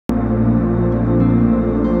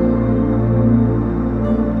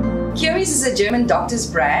is a German doctor's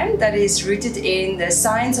brand that is rooted in the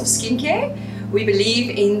science of skincare. We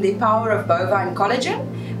believe in the power of bovine collagen,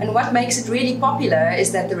 and what makes it really popular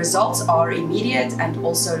is that the results are immediate and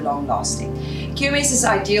also long-lasting. QMS is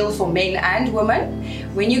ideal for men and women.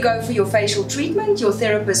 When you go for your facial treatment, your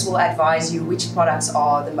therapist will advise you which products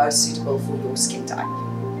are the most suitable for your skin type.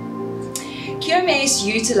 QMS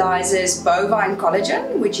utilizes bovine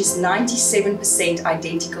collagen, which is 97%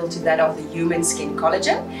 identical to that of the human skin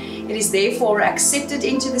collagen. It is therefore accepted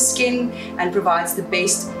into the skin and provides the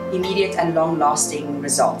best immediate and long-lasting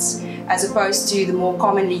results, as opposed to the more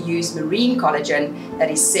commonly used marine collagen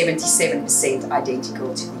that is 77%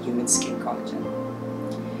 identical to the human skin collagen.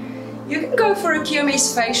 You can go for a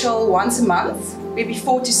QMS facial once a month. Maybe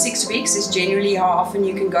 4 to 6 weeks is generally how often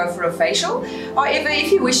you can go for a facial. However,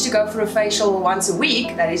 if you wish to go for a facial once a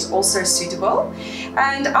week, that is also suitable.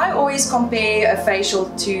 And I always compare a facial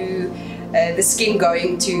to the skin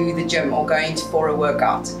going to the gym or going for a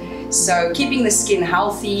workout. So keeping the skin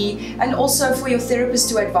healthy, and also for your therapist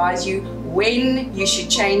to advise you when you should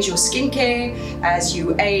change your skincare as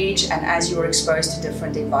you age and as you're exposed to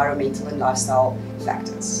different environmental and lifestyle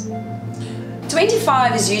factors.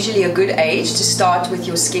 25 is usually a good age to start with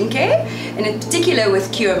your skincare, and in particular with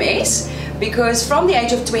QMS, because from the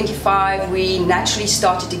age of 25 we naturally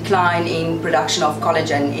start to decline in production of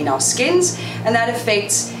collagen in our skins, and that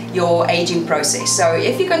affects your aging process. So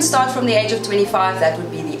if you can start from the age of 25, that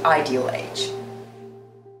would be the ideal age.